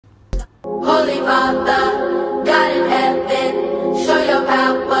Holy Father, God in heaven, show your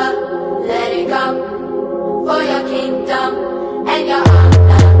power, let it come for your kingdom and your honor.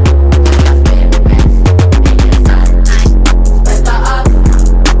 Your spirit rest in your sunlight, spread the up.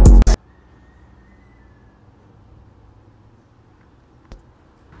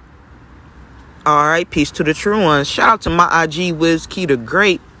 Alright, peace to the true ones. Shout out to my IG Wiz Key the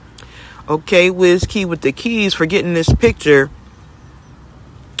Great. Okay, Wiz Key with the keys for getting this picture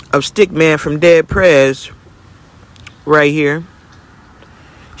of Stickman from Dead Prez right here.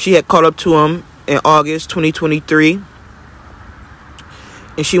 She had caught up to him in August 2023,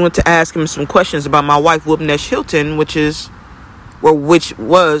 and she went to ask him some questions about my wife WUBNESH HYLTON, which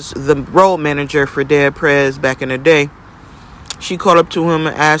was the road manager for Dead Prez back in the day. She called up to him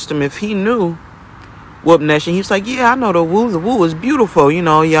and asked him if he knew WUBNESH, and he was like, yeah, I know the Woo. The Woo is beautiful, you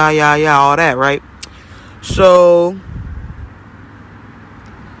know, yeah, all that, right? So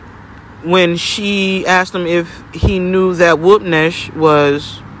when she asked him if he knew that WUBNESH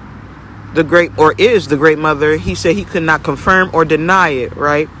was the great, or is the great mother, he said he could not confirm or deny it,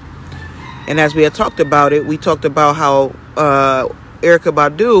 right? And as we had talked about it, we talked about how Erykah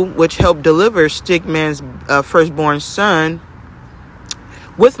Badu, which helped deliver Stickman's firstborn son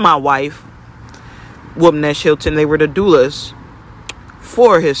with my wife WUBNESH HYLTON, they were the doulas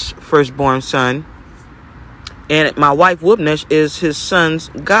for his firstborn son. And my wife WUBNESH is his son's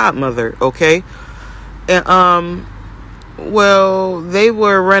godmother, okay? And well, they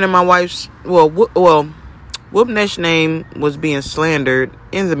were running my wife's WUBNESH name was being slandered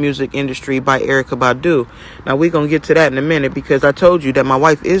in the music industry by Erykah Badu. Now we're gonna get to that in a minute, because I told you that my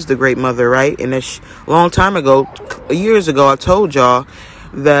wife is the great mother, right? And a long time ago, years ago, I told y'all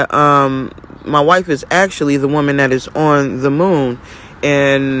that my wife is actually the woman that is on the moon.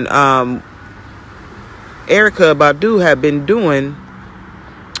 And Erykah Badu had been doing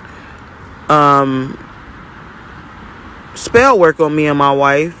spell work on me and my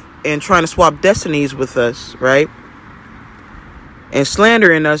wife, and trying to swap destinies with us, right? And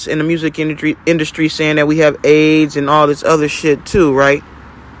slandering us in the music industry, saying that we have AIDS and all this other shit too, right?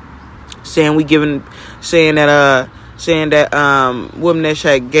 Saying that WUBNESH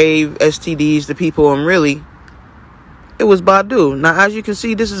had gave STDs to people, and really it was Badu. Now, as you can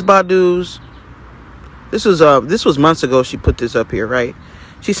see, this is Badu's. This was months ago. She put this up here, right?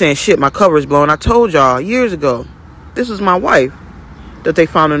 She's saying, shit, my cover is blown. I told y'all years ago, this is my wife that they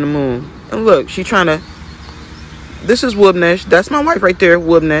found on the moon. And look, she trying to, this is WUBNESH. That's my wife right there,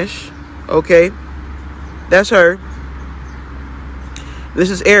 WUBNESH. Okay, that's her. This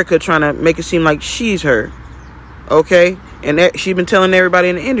is Erykah trying to make it seem like she's her. Okay, and she's been telling everybody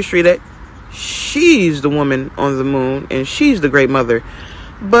in the industry that she's the woman on the moon and she's the great mother.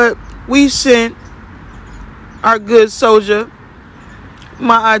 But we sent our good soldier,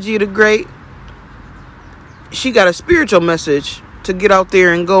 my IG the Great. She got a spiritual message to get out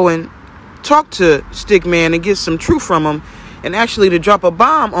there and go and talk to Stickman and get some truth from him, and actually to drop a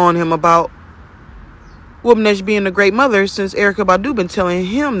bomb on him about WUBNESH being the great mother, since Erykah Badu been telling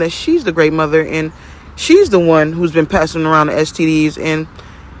him that she's the great mother and she's the one who's been passing around the STDs, and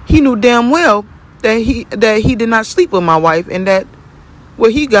he knew damn well that he did not sleep with my wife, and that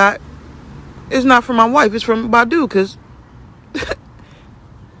what he got is not from my wife, it's from Badu, because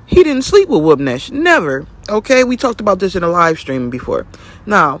he didn't sleep with WUBNESH, never. Okay, we talked about this in a live stream before.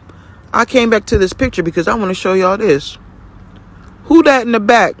 Now, I came back to this picture because I want to show y'all this. Who that in the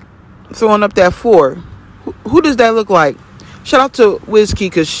back throwing up that 4? Who does that look like? Shout out to Whiskey,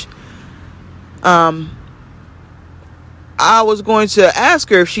 because I was going to ask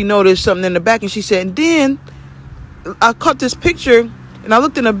her if she noticed something in the back, and she said, and then I caught this picture and I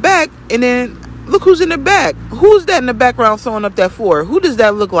looked in the back, and then look who's in the back. Who's that in the background throwing up that 4? Who does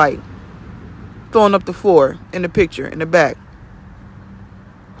that look like throwing up the 4 in the picture in the back?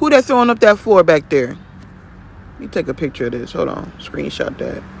 Who that throwing up that 4 back there? Let me take a picture of this. Hold on. Screenshot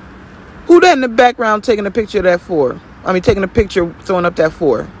that. Who that in the background taking a picture of that 4? I mean, taking a picture throwing up that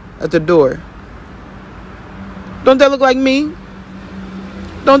 4 at the door. Don't that look like me?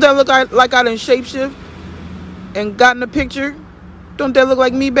 Don't that look like I done shapeshift and got in the picture? Don't that look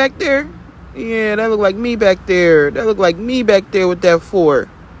like me back there? Yeah, that look like me back there. That look like me back there with that 4.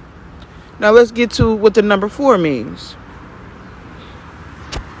 Now let's get to what the number 4 means,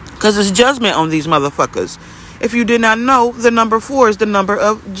 because it's judgment on these motherfuckers. If you did not know, the number 4 is the number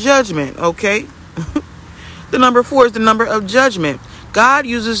of judgment, okay? The number 4 is the number of judgment. God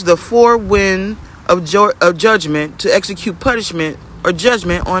uses the 4 wind of judgment to execute punishment or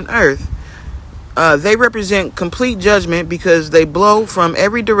judgment on earth. They represent complete judgment because they blow from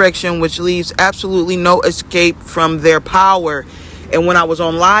every direction, which leaves absolutely no escape from their power. And when I was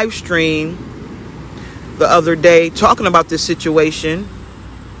on live stream the other day talking about this situation,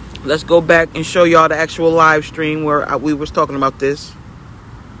 let's go back and show y'all the actual live stream where we was talking about this.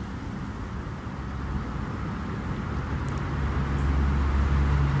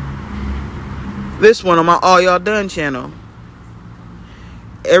 This one on my All Y'all Done channel.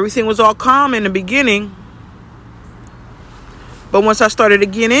 Everything was all calm in the beginning, but once I started to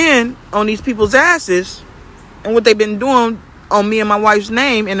get in on these people's asses and what they've been doing on me and my wife's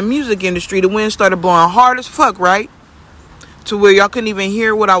name in the music industry, the wind started blowing hard as fuck, right? To where y'all couldn't even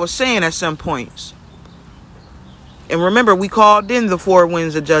hear what I was saying at some points. And remember, we called in the 4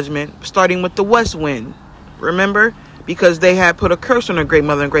 winds of judgment, starting with the west wind. Remember? Because they had put a curse on their great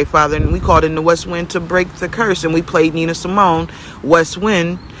mother and great father, and we called in the west wind to break the curse. And we played Nina Simone, West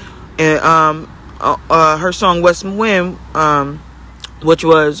Wind, and her song West Wind, which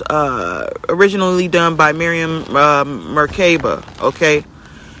was originally done by Miriam Merkaba. Okay,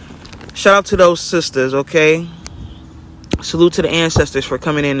 shout out to those sisters. Okay, salute to the ancestors for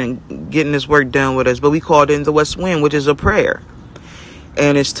coming in and getting this work done with us. But we called in the west wind, which is a prayer,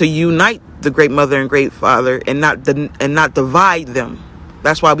 and it's to unite the great mother and great father and not divide them.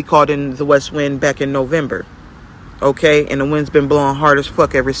 That's why we called in the west wind back in November. Okay, and the wind's been blowing hard as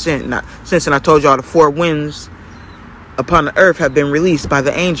fuck ever since. And I told y'all the 4 winds upon the earth have been released by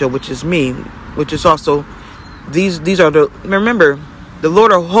the angel, which is me, which is also these are the, remember, the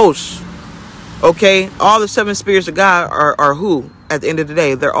Lord of hosts. Okay, all the 7 spirits of God are who at the end of the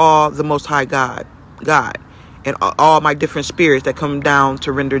day? They're all the Most High God, and all my different spirits that come down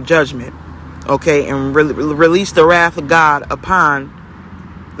to render judgment. Okay, and release the wrath of God upon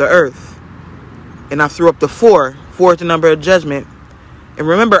the earth. And I threw up the 4 is the number of judgment. And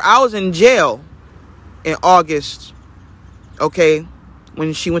remember, I was in jail in August. Okay,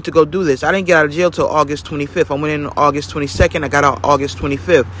 when she went to go do this, I didn't get out of jail till August 25th. I went in August 22nd. I got out August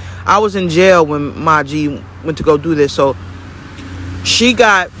 25th. I was in jail when Ma G went to go do this. So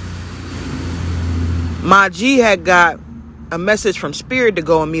Ma G had got a message from Spirit to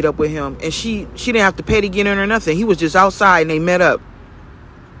go and meet up with him, and she didn't have to pay to get in or nothing. He was just outside and they met up.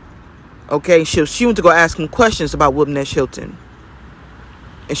 Okay, she went to go ask him questions about WUBNESH HYLTON,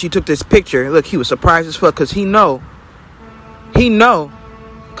 and she took this picture. Look, he was surprised as fuck because he know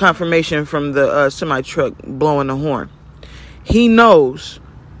confirmation from the semi truck blowing the horn. He knows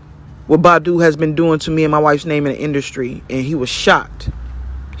what Badu has been doing to me and my wife's name in the industry, and he was shocked.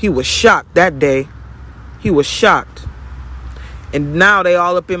 He was shocked that day. He was shocked. And now they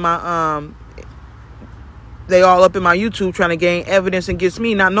all up in my YouTube trying to gain evidence against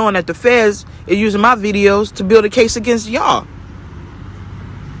me, not knowing that the feds are using my videos to build a case against y'all.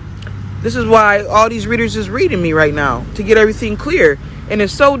 This is why all these readers is reading me right now, to get everything clear. And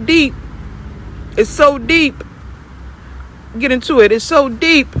it's so deep. It's so deep. Get into it. It's so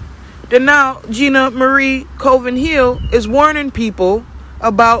deep that now Gina Marie Coven Hill is warning people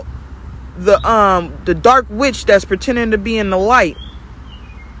about the dark witch that's pretending to be in the light.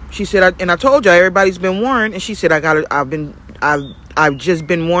 She said, I told y'all everybody's been warned, and she said I've just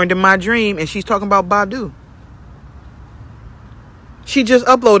been warned in my dream, and she's talking about Badu. She just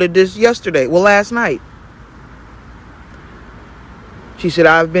uploaded this last night. She said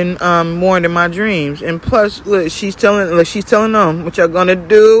I've been warned in my dreams, and plus, look, she's telling them what y'all gonna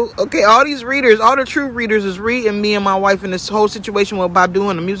do. Okay, all these readers, all the true readers, is reading me and my wife in this whole situation with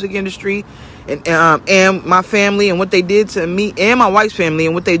Badu in the music industry, and my family and what they did to me and my wife's family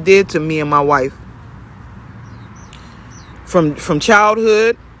and what they did to me and my wife from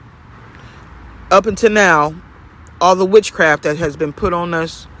childhood up until now. All the witchcraft that has been put on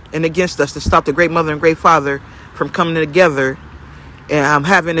us and against us to stop the great mother and great father from coming together. And I'm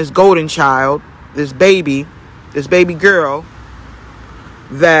having this golden child, this baby girl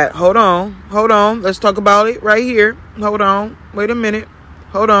that, hold on, let's talk about it right here. Hold on, wait a minute.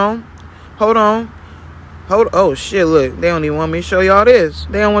 Hold on. Oh shit, look, they don't even want me to show y'all this.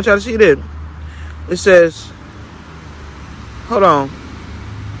 They don't want y'all to see this. It says, hold on,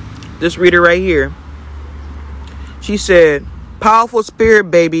 this reader right here. She said, powerful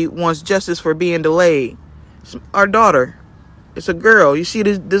spirit baby wants justice for being delayed. It's our daughter. It's a girl. You see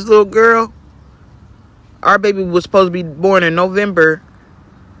this little girl? Our baby was supposed to be born in November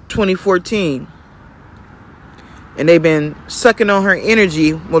 2014. And they've been sucking on her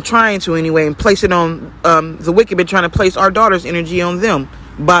energy, well, trying to anyway, and place it on, the wicked been trying to place our daughter's energy on them.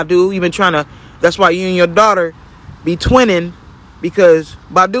 Badu, you've been trying to, that's why you and your daughter be twinning, because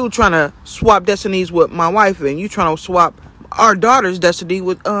Badu trying to swap destinies with my wife, and you trying to swap our daughter's destiny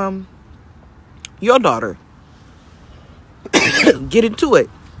with your daughter. Get into it.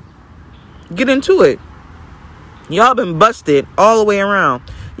 Y'all been busted all the way around.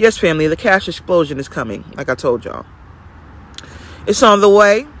 Yes, family, the cash explosion is coming, like I told y'all. It's on the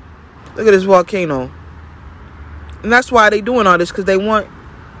way. Look at this volcano. And that's why they doing all this, because they want,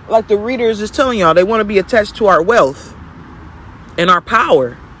 like the readers is telling y'all, they want to be attached to our wealth and our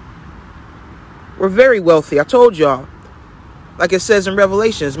power. We're very wealthy. I told y'all. Like it says in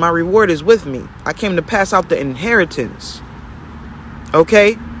Revelations, my reward is with me. I came to pass out the inheritance.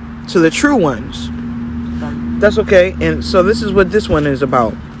 Okay? To the true ones. That's okay. And so this is what this one is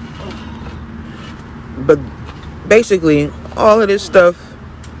about. But basically, all of this stuff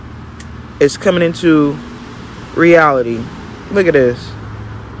is coming into reality. Look at this.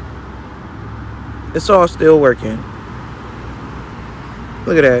 It's all still working.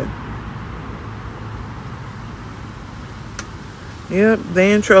 Look at that. Yep,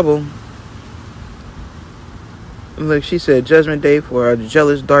 they in trouble. Look, she said judgment day for a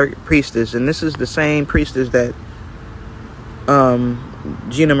jealous dark priestess. And this is the same priestess that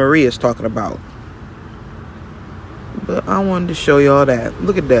Gina Marie is talking about. But I wanted to show y'all that.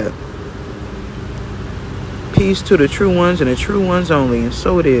 Look at that. Peace to the true ones and the true ones only. And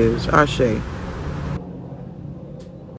so it is. Ashe.